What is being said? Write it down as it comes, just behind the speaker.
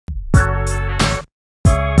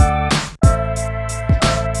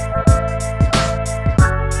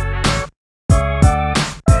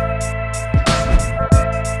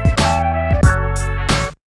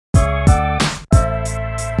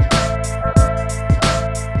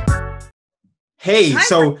Hey, Hi,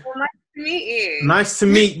 so Michael. Nice to meet you. nice to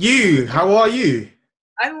meet you. How are you?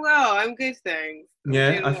 I'm well. I'm good, thanks. I'm Yeah,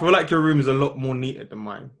 I doing well. feel like your room is a lot more neater than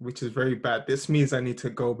mine, which is very bad. This means I need to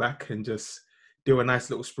go back and just do a nice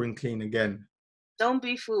little spring clean again. Don't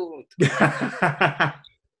be fooled. uh,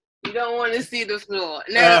 You don't want to see the floor.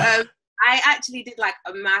 No, I actually did like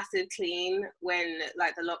a massive clean when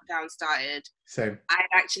like the lockdown started. Same. I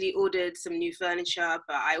actually ordered some new furniture,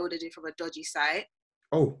 but I ordered it from a dodgy site.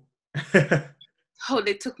 Oh. Oh,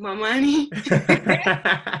 they took my money,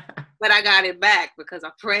 but I got it back because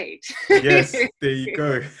I prayed. Yes, there you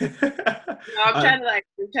go. No, I'm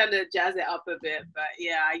trying to jazz it up a bit, but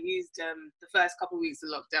yeah, I used the first couple of weeks of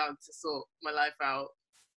lockdown to sort my life out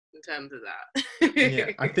in terms of that.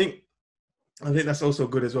 Yeah, I think that's also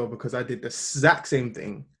good as well because I did the exact same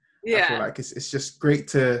thing. I feel Yeah. like it's just great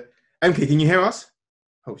to. MK, can you hear us?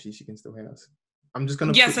 Hopefully she can still hear us. I'm just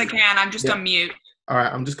gonna. Yes, I can. I'm just Yeah. on mute. All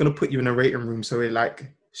right, I'm just gonna put you in a rating room so it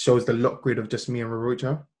like shows the lock grid of just me and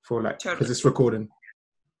Weruche for like because Totally. it's recording.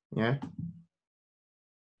 Yeah.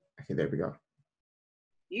 Okay, there we go.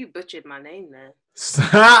 You butchered my name there.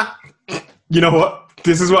 You know what?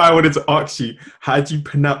 This is what I wanted to ask you. How do you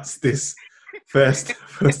pronounce this first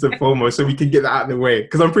and foremost, so we can get that out of the way?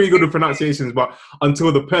 Because I'm pretty good with pronunciations, but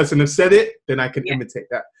until the person has said it, then I can imitate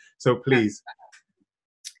that. So please.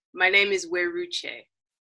 My name is Weruche.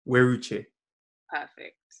 Weruche.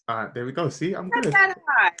 Perfect. All right, there we go. See, I'm good. Right.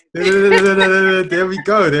 There we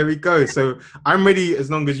go. There we go. So I'm ready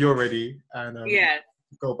as long as you're ready. And Yeah.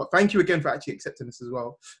 go. But thank you again for actually accepting this as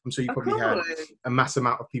well. I'm sure you Of probably had course. a mass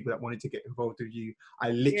amount of people that wanted to get involved with you.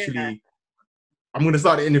 I'm going to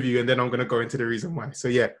start the interview and then I'm going to go into the reason why. So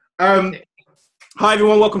yeah. Hi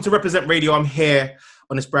everyone, welcome to Represent Radio. I'm here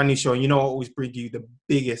on this brand new show, and you know I always bring you the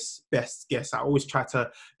biggest, best guests. I always try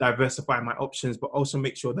to diversify my options, but also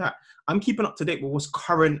make sure that I'm keeping up to date with what's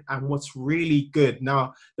current and what's really good.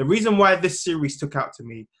 Now, the reason why this series took out to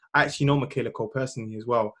me, I actually know Michaela Coel personally as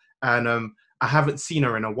well, and I haven't seen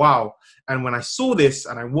her in a while. And when I saw this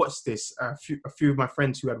and I watched this, a few of my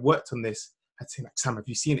friends who had worked on this had said, like, Sam, have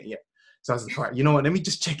you seen it yet? So I was like, all right, you know what? Let me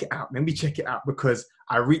just check it out. Because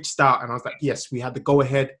I reached out and I was like, yes, we had the go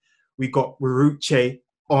ahead. We got Weruche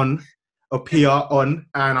Opia on.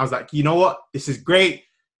 And I was like, you know what? This is great.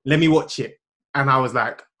 Let me watch it. And I was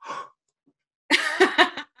like,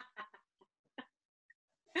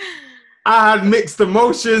 I had mixed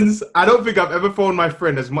emotions. I don't think I've ever phoned my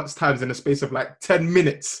friend as much times in the space of like 10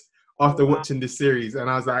 minutes after watching this series.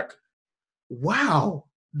 And I was like, wow.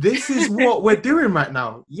 This is what we're doing right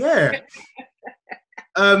now. Yeah.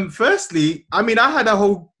 Firstly, I mean, I had a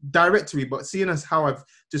whole directory, but seeing as how I've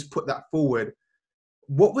just put that forward,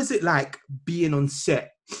 what was it like being on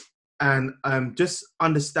set and just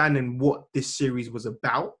understanding what this series was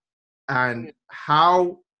about, and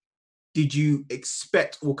how did you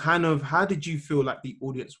expect, or kind of how did you feel like the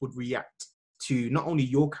audience would react to not only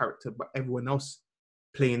your character but everyone else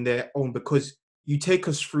playing their own, because you take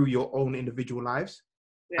us through your own individual lives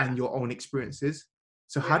and your own experiences.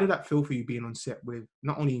 So how did that feel for you being on set with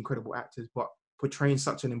not only incredible actors, but portraying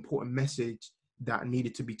such an important message that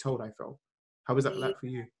needed to be told, I felt? How was that like for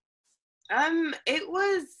you? It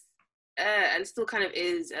was, and still kind of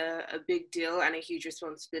is a big deal and a huge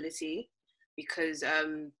responsibility, because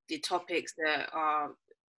the topics that are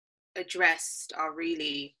addressed are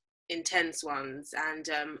really intense ones. And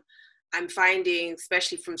I'm finding,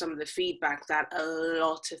 especially from some of the feedback, that a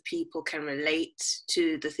lot of people can relate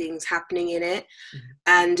to the things happening in it.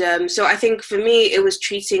 And so I think for me, it was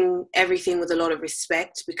treating everything with a lot of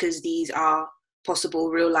respect, because these are possible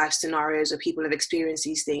real life scenarios where people have experienced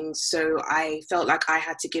these things. So I felt like I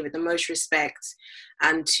had to give it the most respect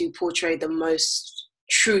and to portray the most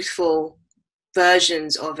truthful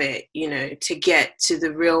versions of it, you know, to get to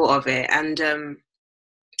the real of it. And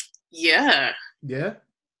Yeah.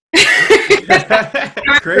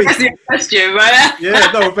 Crazy question, right?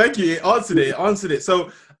 Yeah, no, thank you. It answered it.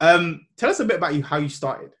 So tell us a bit about you, how you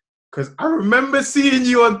started, because I remember seeing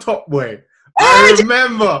you on Topboy. I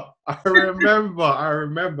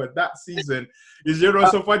remember that season. Is, you know,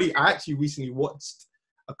 so funny. I actually recently watched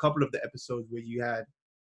a couple of the episodes where you had,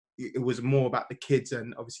 it was more about the kids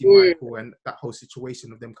and obviously Michael and that whole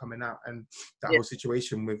situation of them coming out, and that whole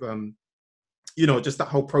situation with you know, just that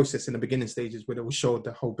whole process in the beginning stages where they will show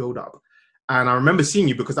the whole build up. And I remember seeing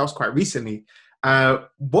you because that was quite recently.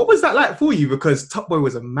 What was that like for you? Because Topboy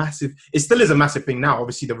was it still is a massive thing now,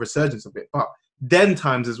 obviously the resurgence of it, but then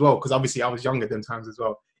times as well, because obviously I was younger then times as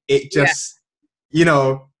well. It just, you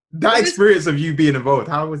know, that experience of you being involved,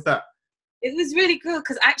 how was that? It was really good,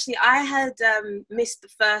 because actually I had missed the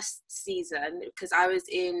first season because I was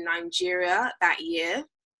in Nigeria that year.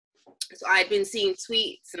 So I'd been seeing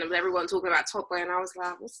tweets and everyone talking about Topboy, and I was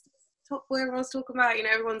like, what's Topboy everyone's talking about? You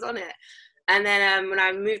know, everyone's on it. And then when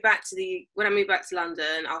I moved back to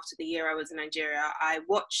London after the year I was in Nigeria, I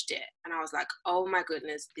watched it and I was like, oh my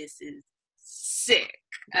goodness, this is sick.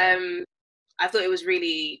 I thought it was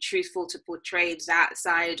really truthful to portray that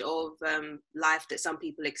side of life that some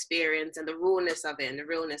people experience, and the rawness of it and the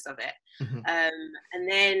realness of it. Mm-hmm.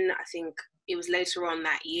 And then I think it was later on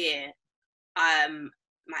that year,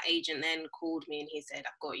 my agent then called me and he said,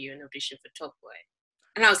 I've got you an audition for Topboy.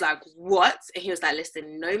 And I was like, what? And he was like,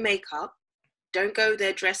 listen, no makeup. Don't go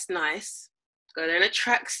there dressed nice. Go there in a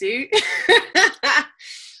tracksuit.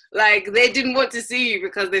 Like, they didn't want to see you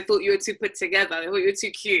because they thought you were too put together. They thought you were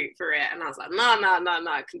too cute for it. And I was like, no,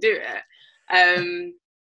 I can do it. And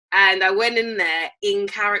I went in there in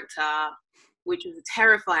character, which was a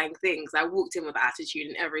terrifying thing, because I walked in with attitude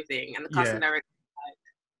and everything. And the casting director was like,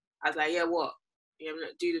 I was like, yeah, what? Yeah,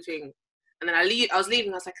 do the thing. And then I was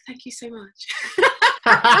leaving. I was like, thank you so much.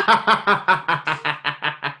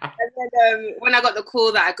 And then when I got the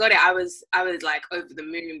call that I got it, I was like over the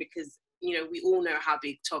moon, because, you know, we all know how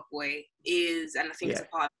big Topboy is, and I think it's a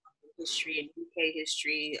part of history and UK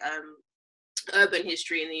history, urban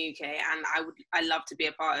history in the UK, and I love to be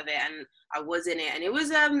a part of it, and I was in it, and it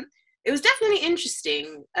was definitely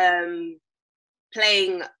interesting,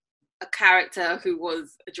 playing a character who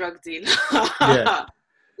was a drug dealer.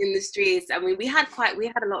 In the streets. I mean, we had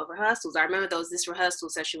a lot of rehearsals. I remember there was this rehearsal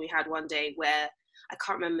session we had one day where I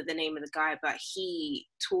can't remember the name of the guy, but he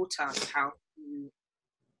taught us how to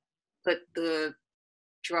put the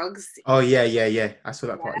drugs. Oh yeah. I saw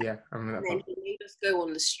that part. Yeah, I remember that part. And then he made us go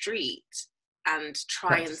on the street and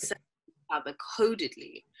try and sell each other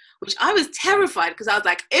codedly, which I was terrified, because I was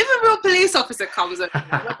like, if a real police officer comes over,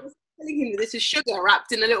 I'm not telling him this is sugar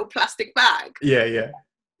wrapped in a little plastic bag. Yeah.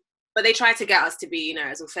 But they tried to get us to be, you know,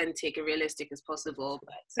 as authentic and realistic as possible.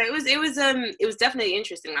 But so it was definitely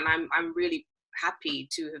interesting, and I'm really happy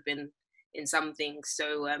to have been in something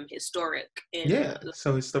so historic.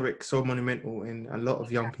 So historic, so monumental in a lot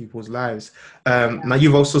of young people's lives. Now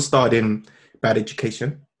you've also starred in Bad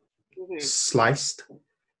Education, Sliced,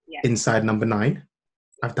 Inside Number 9.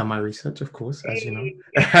 I've done my research, of course, as you know.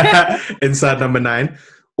 Inside Number 9.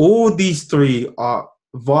 All these three are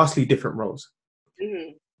vastly different roles.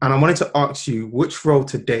 Mm-hmm. And I wanted to ask you, which role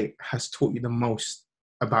to date has taught you the most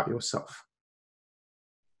about yourself?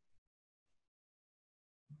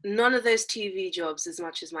 None of those TV jobs as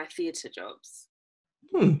much as my theatre jobs.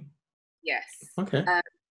 Yes. Okay.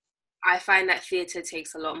 I find that theatre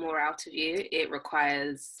takes a lot more out of you. It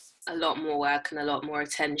requires a lot more work and a lot more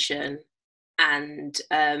attention. And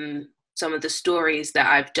some of the stories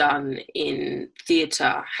that I've done in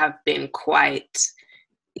theatre have been quite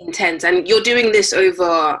intense, and you're doing this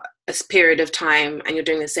over a period of time, and you're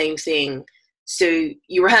doing the same thing, so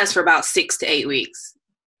you rehearse for about 6 to 8 weeks,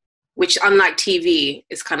 which, unlike TV,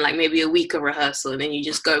 is kind of like maybe a week of rehearsal and then you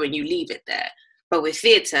just go and you leave it there. But with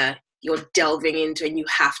theatre, you're delving into, and you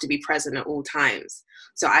have to be present at all times.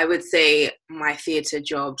 So I would say my theatre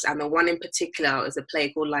jobs, and the one in particular is a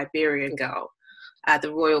play called Liberian Girl at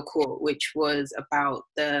the Royal Court, which was about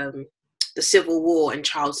the Civil War and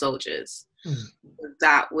child soldiers.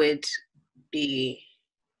 That would be...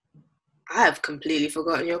 I have completely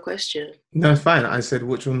forgotten your question. No, it's fine. I said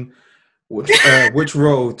which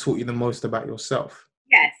role taught you the most about yourself?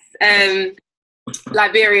 Yes.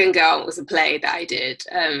 Liberian Girl was a play that I did,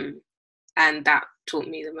 and that taught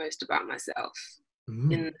me the most about myself, in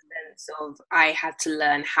the sense of I had to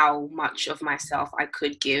learn how much of myself I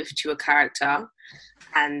could give to a character,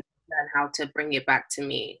 and learn how to bring it back to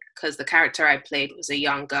me, because the character I played was a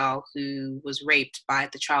young girl who was raped by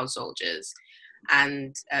the child soldiers,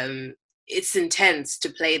 and it's intense to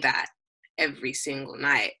play that every single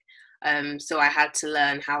night. So I had to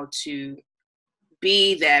learn how to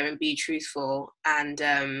be there and be truthful,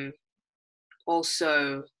 and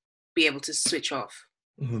also be able to switch off.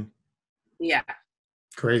 Mm-hmm. Yeah.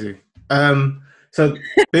 Crazy. So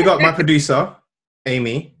big up my producer,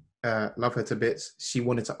 Amy. Love her to bits. She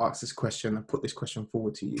wanted to ask this question and put this question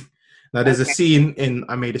forward to you. Now, there's a scene in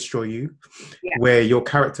I May Destroy You where your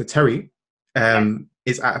character, Terry,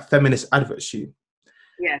 is at a feminist advert shoot.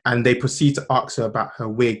 Yeah. And they proceed to ask her about her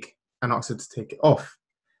wig and ask her to take it off.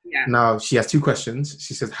 Yeah. Now, she has 2 questions.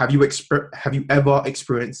 She says, have you ever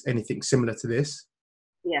experienced anything similar to this?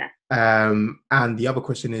 Yeah. And the other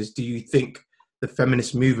question is, do you think the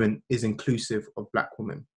feminist movement is inclusive of Black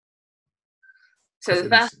women? So the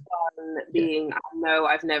first one being, no,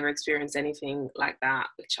 I've never experienced anything like that,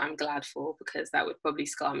 which I'm glad for, because that would probably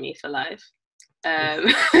scar me for life.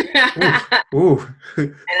 Ooh.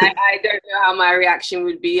 And I don't know how my reaction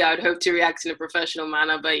would be. I would hope to react in a professional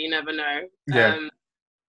manner, but you never know. Yeah.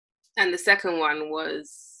 And the second one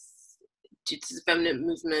was, did the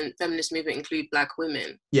feminist movement include Black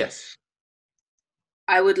women? Yes.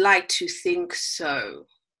 I would like to think so.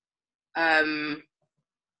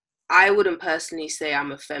 I wouldn't personally say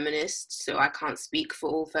I'm a feminist, so I can't speak for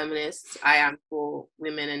all feminists. I am for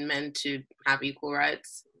women and men to have equal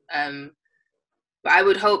rights. But I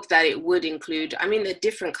would hope that it would include, I mean, there are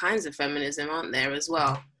different kinds of feminism, aren't there, as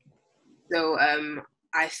well? So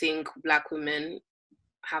I think Black women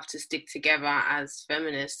have to stick together as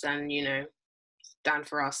feminists and, you know, stand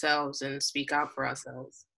for ourselves and speak out for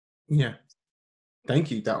ourselves. Yeah.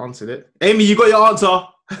 Thank you. That answered it. Amy, you got your answer.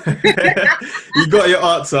 You got your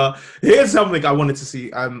answer. Here's something I wanted to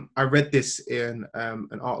see. I read this in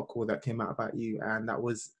an article that came out about you, and that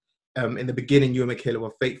was in the beginning, you and Michaela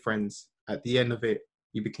were fake friends. At the end of it,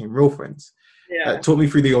 you became real friends. Yeah. Talk me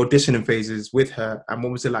through the auditioning phases with her, and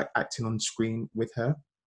what was it like acting on screen with her?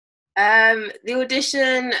 The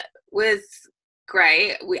audition was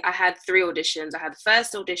great. I had 3 auditions. I had the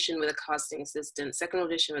first audition with a casting assistant, second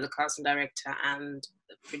audition with a casting director and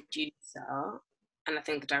the producer, and I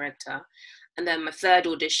think the director. And then my third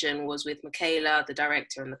audition was with Michaela, the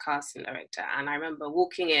director, and the casting director. And I remember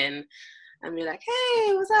walking in and be like,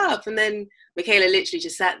 hey, what's up? And then Michaela literally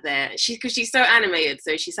just sat there. Because she's so animated,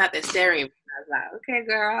 so she sat there staring at me. I was like, okay,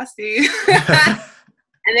 girl, I'll see you.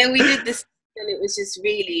 And then we did this, and it was just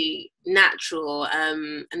really natural.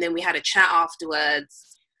 And then we had a chat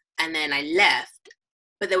afterwards, and then I left.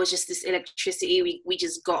 But there was just this electricity. We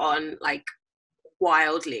just got on like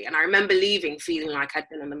wildly. And I remember leaving feeling like I'd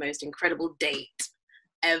been on the most incredible date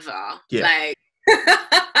ever. Yeah. Like,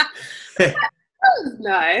 that was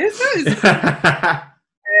nice.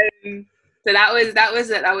 So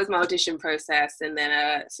that was my audition process. And then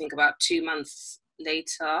I think about 2 months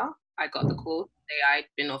later, I got the call to say I'd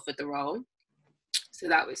been offered the role. So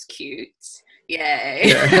that was cute. Yay.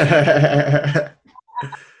 Yeah.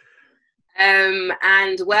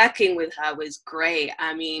 And working with her was great.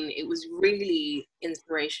 I mean, it was really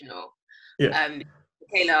inspirational. Yeah.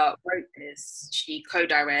 Michaela wrote this. She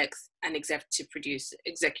co-directs and executive produced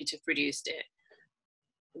it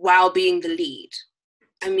while being the lead.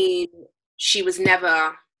 I mean, she was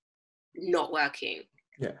never not working.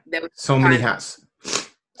 Yeah. There was so many hats.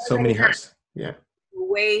 So many hats. Yeah. The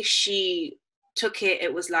way she took it,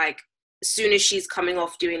 it was like, as soon as she's coming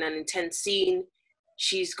off doing an intense scene,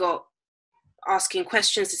 she's got asking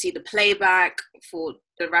questions to see the playback for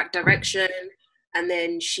the direction. And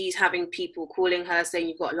then she's having people calling her saying,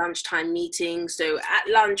 you've got a lunchtime meeting. So at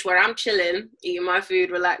lunch, where I'm chilling, eating my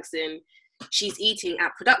food, relaxing, she's eating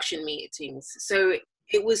at production meetings. So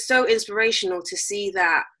it was so inspirational to see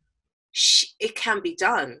that it can be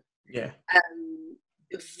done. Yeah.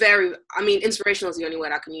 Inspirational is the only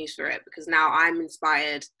word I can use for it, because now I'm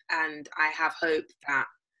inspired and I have hope that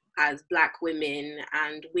as Black women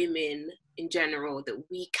and women in general, that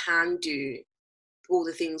we can do all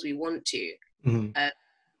the things we want to. Mm-hmm.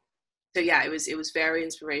 So yeah, it was very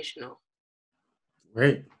inspirational.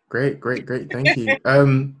 Great. Thank you.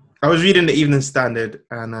 I was reading the Evening Standard,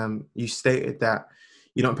 and you stated that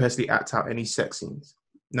you don't personally act out any sex scenes.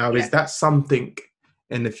 Now, is that something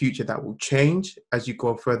in the future that will change as you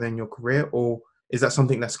go further in your career, or is that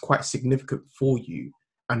something that's quite significant for you?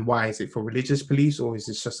 And why? Is it for religious beliefs, or is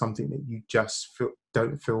this just something that you just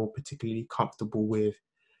don't feel particularly comfortable with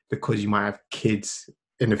because you might have kids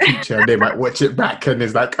in the future and they might watch it back and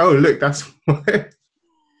it's like, oh, look, that's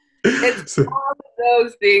It's all of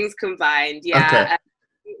those things combined. Yeah. Okay.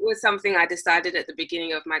 It was something I decided at the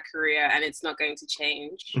beginning of my career, and it's not going to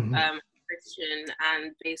change. Mm-hmm. Christian,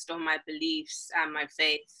 and based on my beliefs and my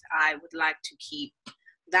faith, I would like to keep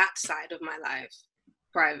that side of my life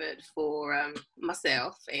private for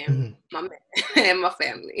myself and my and my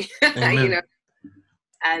family. You know,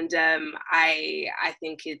 and I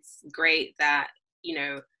think it's great that, you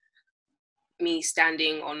know, me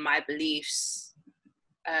standing on my beliefs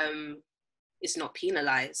is not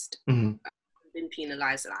penalized. Mm-hmm. I've been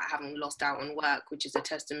penalized, and I haven't lost out on work, which is a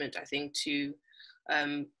testament, I think, to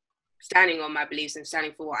standing on my beliefs and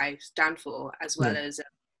standing for what I stand for, as well as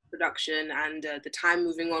production and the time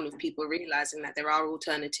moving on, with people realizing that there are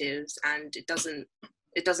alternatives, and it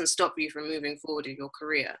doesn't stop you from moving forward in your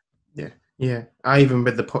career. Yeah. I even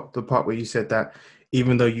read the part where you said that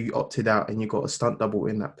even though you opted out and you got a stunt double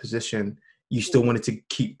in that position, you still wanted to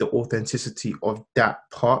keep the authenticity of that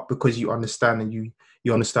part, because you understand, and you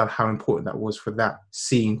understand how important that was for that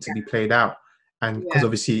scene to be played out. And because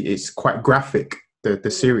obviously it's quite graphic,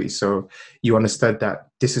 the series, so you understood that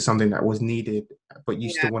this is something that was needed, but you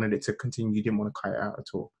Yeah. still wanted it to continue. You didn't want to cut it out at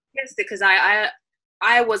all. Yes, because I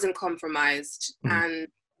wasn't compromised, and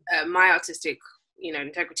my artistic,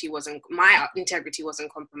 integrity wasn't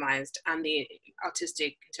compromised, and the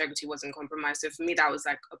artistic integrity wasn't compromised. So for me, that was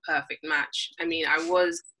like a perfect match. I mean, I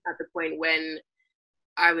was at the point when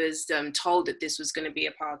I was told that this was going to be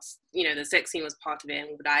a part, the sex scene was part of it,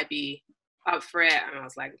 and would I be up for it? And I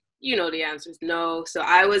was like, the answer is no. So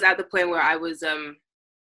I was at the point where I was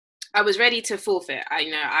ready to forfeit.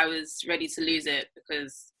 I was ready to lose it,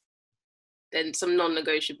 because then some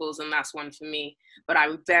non-negotiables, and that's one for me. But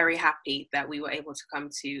I'm very happy that we were able to come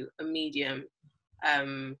to a medium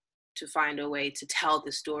to find a way to tell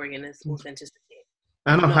the story in its authenticity.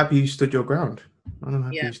 And I'm happy you stood your ground.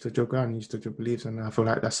 You stood your ground, you stood your beliefs, and I feel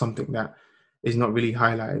like that's something that is not really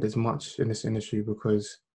highlighted as much in this industry,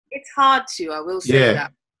 because it's hard to, I will say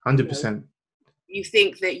that. 100%. You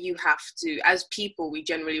think that you have to, as people, we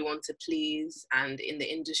generally want to please, and in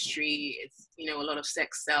the industry, it's, a lot of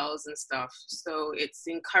sex sells and stuff. So it's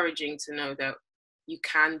encouraging to know that you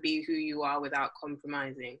can be who you are without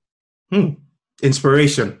compromising.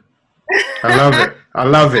 Inspiration. I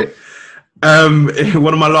love it.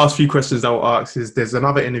 One of my last few questions I will ask is, there's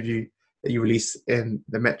another interview that you released in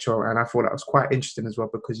the Metro, and I thought that was quite interesting as well,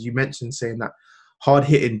 because you mentioned saying that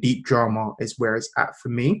hard-hitting deep drama is where it's at for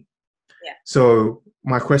me. Yeah. So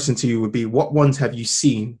my question to you would be, what ones have you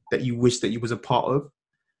seen that you wish that you was a part of?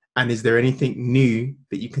 And is there anything new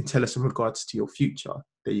that you can tell us in regards to your future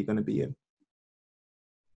that you're going to be in?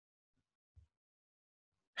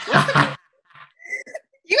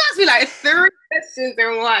 You asked me like 3 questions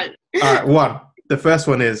in one. All right, one. The first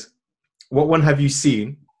one is, what one have you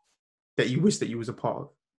seen that you wish that you was a part of?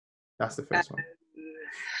 That's the first one.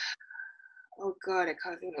 Oh God, I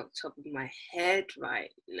can't think off the top of my head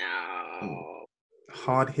right now.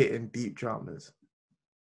 Hard-hitting deep dramas.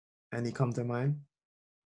 Any come to mind?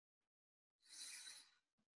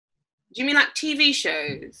 Do you mean like TV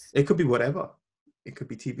shows? It could be whatever. It could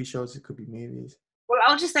be TV shows. It could be movies. Well,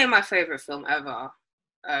 I'll just say my favorite film ever.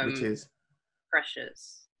 Which is?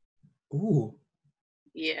 Precious. Ooh.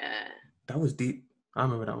 Yeah. That was deep. I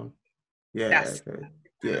remember that one. Yeah. Okay.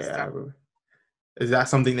 Yeah, I remember. Is that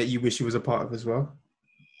something that you wish you was a part of as well?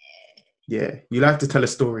 Yeah. You like to tell a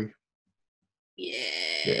story.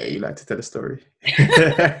 Yeah, you like to tell a story.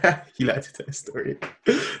 You like to tell a story.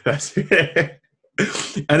 That's it.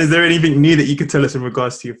 And is there anything new that you could tell us in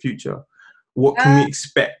regards to your future? What can we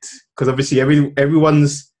expect? Because obviously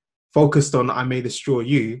everyone's focused on I May Destroy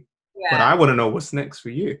You, but I want to know what's next for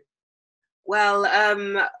you. Well,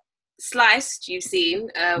 Sliced, you've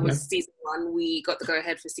seen, was season 1. We got the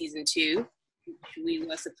go-ahead for season 2. We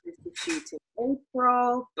were supposed to shoot in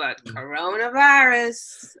April, but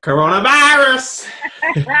coronavirus.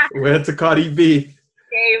 Where to Cardi B?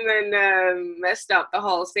 Came and messed up the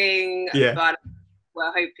whole thing. Yeah. But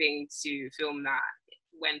we're hoping to film that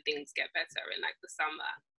when things get better in like the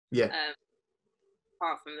summer. Yeah.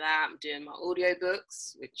 Apart from that, I'm doing my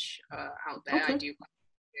audiobooks, which are out there. Okay. I do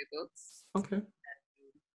audiobooks. Okay.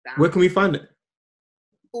 Where can we find it?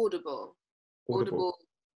 Audible. Audible.co.uk.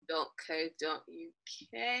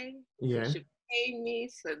 Yeah. You should pay me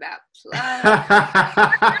for that plug.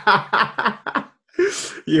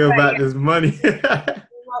 You're about this money.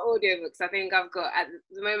 My audiobooks, I think at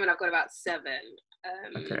the moment I've got about 7.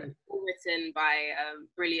 All written by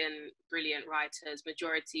brilliant writers,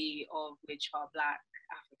 majority of which are Black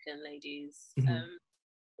African ladies,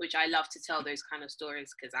 which I love to tell those kind of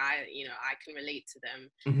stories because I can relate to them.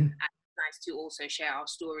 And it's nice to also share our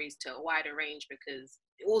stories to a wider range because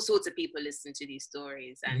all sorts of people listen to these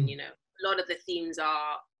stories, and a lot of the themes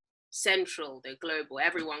are central, they're global.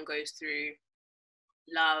 Everyone goes through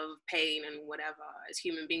love, pain, and whatever. As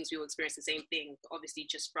human beings, we all experience the same thing, but obviously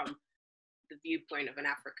just from the viewpoint of an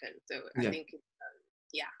African. So I think,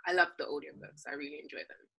 I love the audiobooks. I really enjoy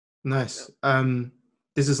them. Nice. So.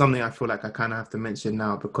 This is something I feel like I kind of have to mention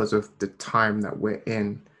now because of the time that we're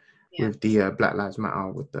in with the Black Lives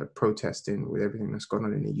Matter, with the protesting, with everything that's going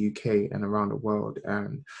on in the UK and around the world,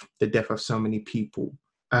 and the death of so many people.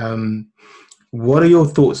 What are your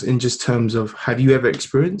thoughts in just terms of, have you ever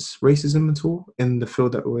experienced racism at all in the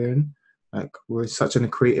field that we're in? Like, we're such in a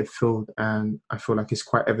creative field, and I feel like it's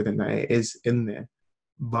quite evident that it is in there.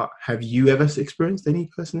 But have you ever experienced any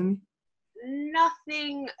personally?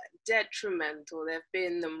 Nothing detrimental. There have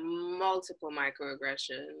been the multiple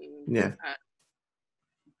microaggressions. Yeah.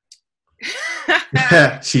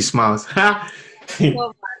 She smiles.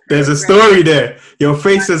 There's a story there. Your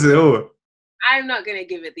face says it all. I'm not going to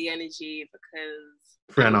give it the energy because...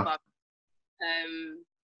 Fair enough.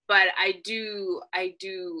 but I do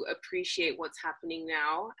appreciate what's happening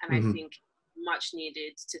now, and I think much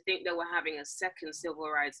needed. To think that we're having a second civil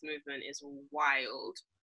rights movement is wild,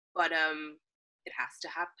 but it has to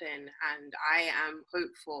happen, and I am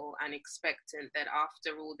hopeful and expectant that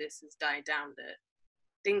after all this has died down, that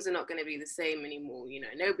things are not going to be the same anymore. You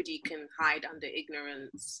know, nobody can hide under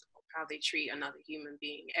ignorance of how they treat another human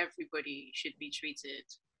being. Everybody should be treated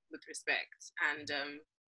with respect, and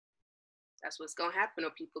that's what's going to happen, or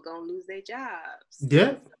people going to lose their jobs.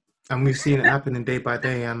 Yeah, and we've seen it happening day by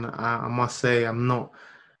day, and I must say, I'm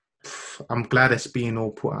glad it's being all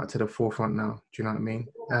put out to the forefront now. Do you know what I mean?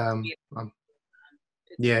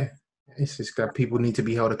 Yeah, it's just that people need to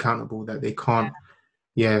be held accountable, that they can't,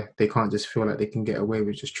 they can't just feel like they can get away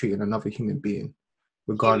with just treating another human being,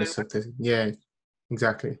 regardless of the,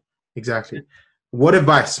 exactly. What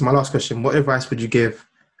advice, my last question, what advice would you give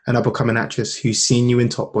an up-and-coming actress who's seen you in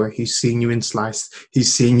Topboy, who's seen you in Sliced,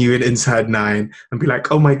 who's seen you in Inside Nine, and be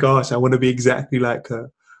like, oh my gosh, I want to be exactly like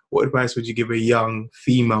her? What advice would you give a young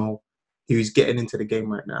female who's getting into the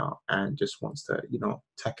game right now and just wants to,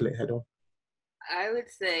 tackle it head on? I would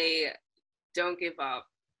say, don't give up.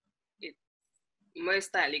 It's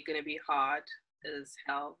most likely going to be hard as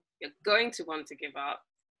hell. You're going to want to give up.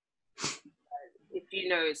 If you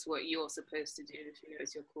know it's what you're supposed to do, if you know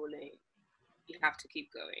it's your calling, you have to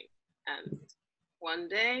keep going. And one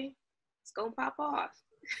day, it's going to pop off.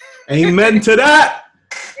 Amen to that.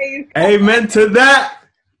 Amen to that.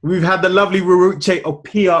 We've had the lovely Weruche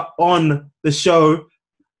Opia on the show.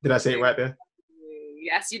 Did I say it right there?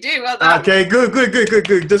 Yes, you do. Well done. Okay,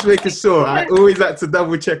 good. Just making sure. I always like to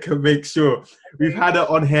double check and make sure. We've had her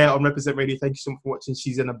on here on Represent Radio. Thank you so much for watching.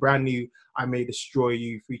 She's in a brand new I May Destroy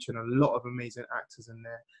You, featuring a lot of amazing actors in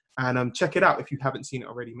there. And check it out. If you haven't seen it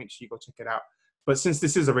already, make sure you go check it out. But since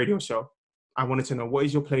this is a radio show, I wanted to know, what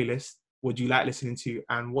is your playlist? What do you like listening to?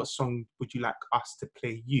 And what song would you like us to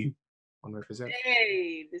play you on Represent?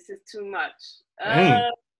 Hey, this is too much.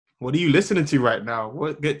 What are you listening to right now?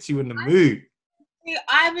 What gets you in the mood?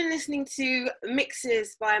 I've been listening to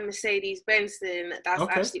mixes by Mercedes Benson. That's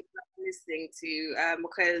actually what I'm listening to,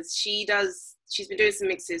 because she's been doing some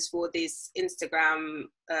mixes for this Instagram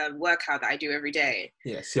workout that I do every day.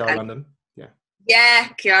 Yeah, Ciara London. Yeah,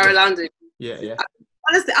 Ciara London. Yeah.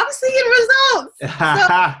 Honestly, I'm seeing results. So,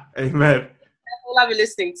 Amen. All I've been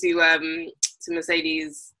listening to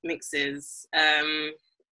Mercedes mixes.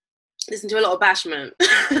 Listen to a lot of Bashment.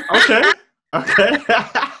 Okay.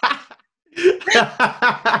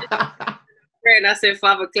 And I said,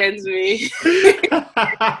 Father, cleanse me.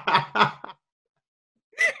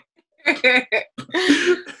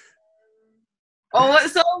 What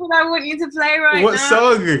song would I want you to play now? What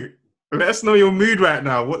song? Let us know your mood right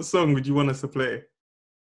now. What song would you want us to play?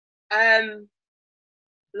 Black.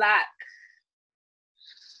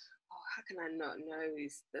 Oh, how can I not know?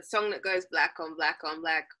 It's the song that goes black on black on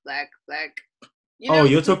black, black, black.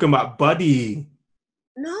 You're talking about Buddy.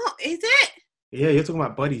 No, is it? Yeah, you're talking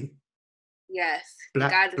about Buddy. Yes.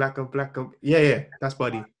 Black on black on. Yeah. That's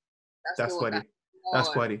Buddy. That's Buddy. That's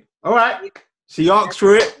Buddy. All right. She asked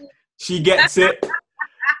for it. She gets it.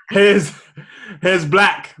 Here's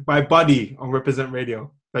Black by Buddy on Represent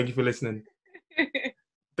Radio. Thank you for listening.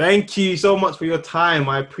 Thank you so much for your time.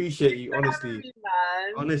 I appreciate you, honestly. Me,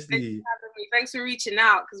 honestly. Thanks for reaching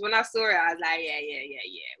out, because when I saw it, I was like, yeah.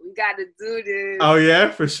 We got to do this. Oh, yeah,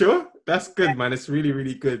 for sure. That's good, man. It's really,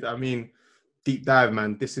 really good. I mean, deep dive,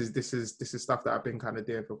 man. This is stuff that I've been kind of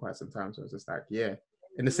doing for quite some time. So it's just like,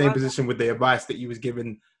 in the same position with the advice that you was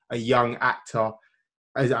giving a young actor,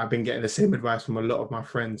 I've been getting the same advice from a lot of my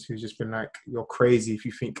friends who's just been like, you're crazy if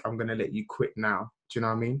you think I'm going to let you quit now. Do you know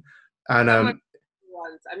what I mean? And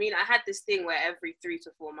I mean, I had this thing where every 3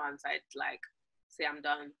 to 4 months I'd like say I'm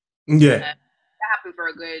done. Yeah. That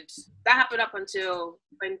happened up until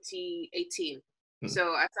 2018.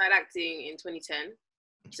 So I started acting in 2010.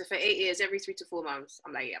 So for 8 years, every 3 to 4 months,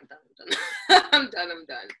 I'm like, yeah, I'm done. I'm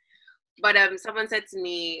done. But someone said to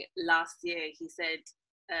me last year, he said,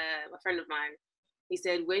 a friend of mine, he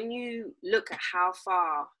said, when you look at how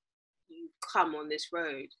far you've come on this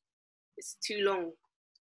road, it's too long.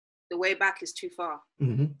 The way back is too far. So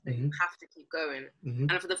you have to keep going.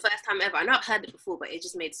 And for the first time ever, I know I've heard it before, but it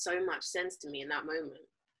just made so much sense to me in that moment.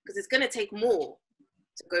 Because it's going to take more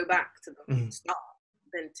to go back to the start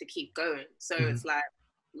than to keep going. So it's like,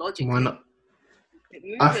 logically. Why not?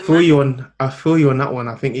 I feel you on that one.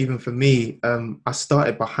 I think even for me, I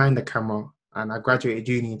started behind the camera, and I graduated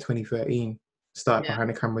uni in 2013. Started behind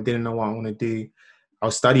the camera, didn't know what I want to do. I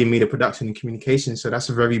was studying media production and communication, so that's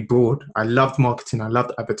very broad. I loved marketing, I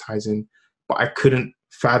loved advertising, but I couldn't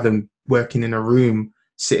fathom working in a room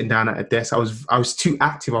sitting down at a desk. I was too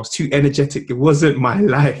active. I was too energetic. It wasn't my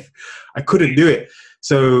life. I couldn't do it.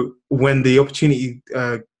 So when the opportunity,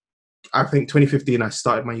 I think 2015, I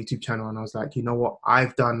started my YouTube channel, and I was like, you know what?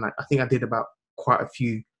 I've done I think I did about quite a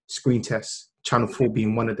few screen tests, Channel 4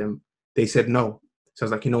 being one of them. They said no. So I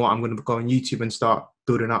was like, you know what? I'm going to go on YouTube and start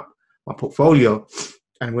building up my portfolio.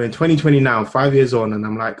 And we're in 2020 now, 5 years on, and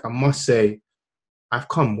I'm like, I must say, I've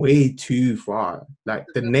come way too far. Like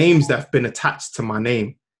the names that have been attached to my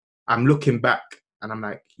name, I'm looking back and I'm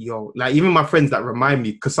like, yo, like even my friends that remind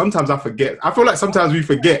me, because sometimes I forget. I feel like sometimes we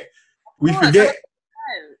forget. We forget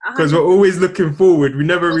because we're always looking forward. We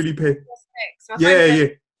never really pay. Yeah, yeah.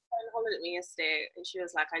 Hollered at me yesterday, and she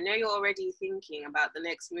was like, I know you're already thinking about the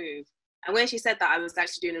next move. And when she said that, I was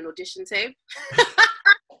actually doing an audition tape.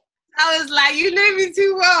 I was like, you know me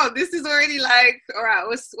too well. This is already like, all right,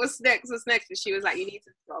 what's next? What's next? And she was like, you need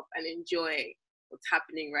to stop and enjoy what's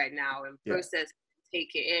happening right now and process, take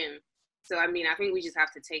it in. So, I mean, I think we just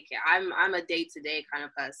have to take it. I'm a day-to-day kind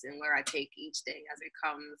of person where I take each day as it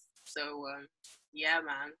comes. So, yeah,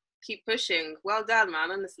 man. Keep pushing. Well done,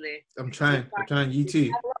 man, honestly. I'm trying. You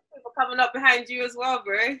too. I have a lot of people coming up behind you as well,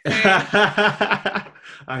 bro. So.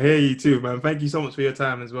 I hear you too, man. Thank you so much for your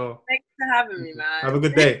time as well. Thanks for having me, man. Have a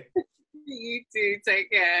good day. You too.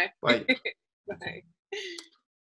 Take care. Bye. Bye.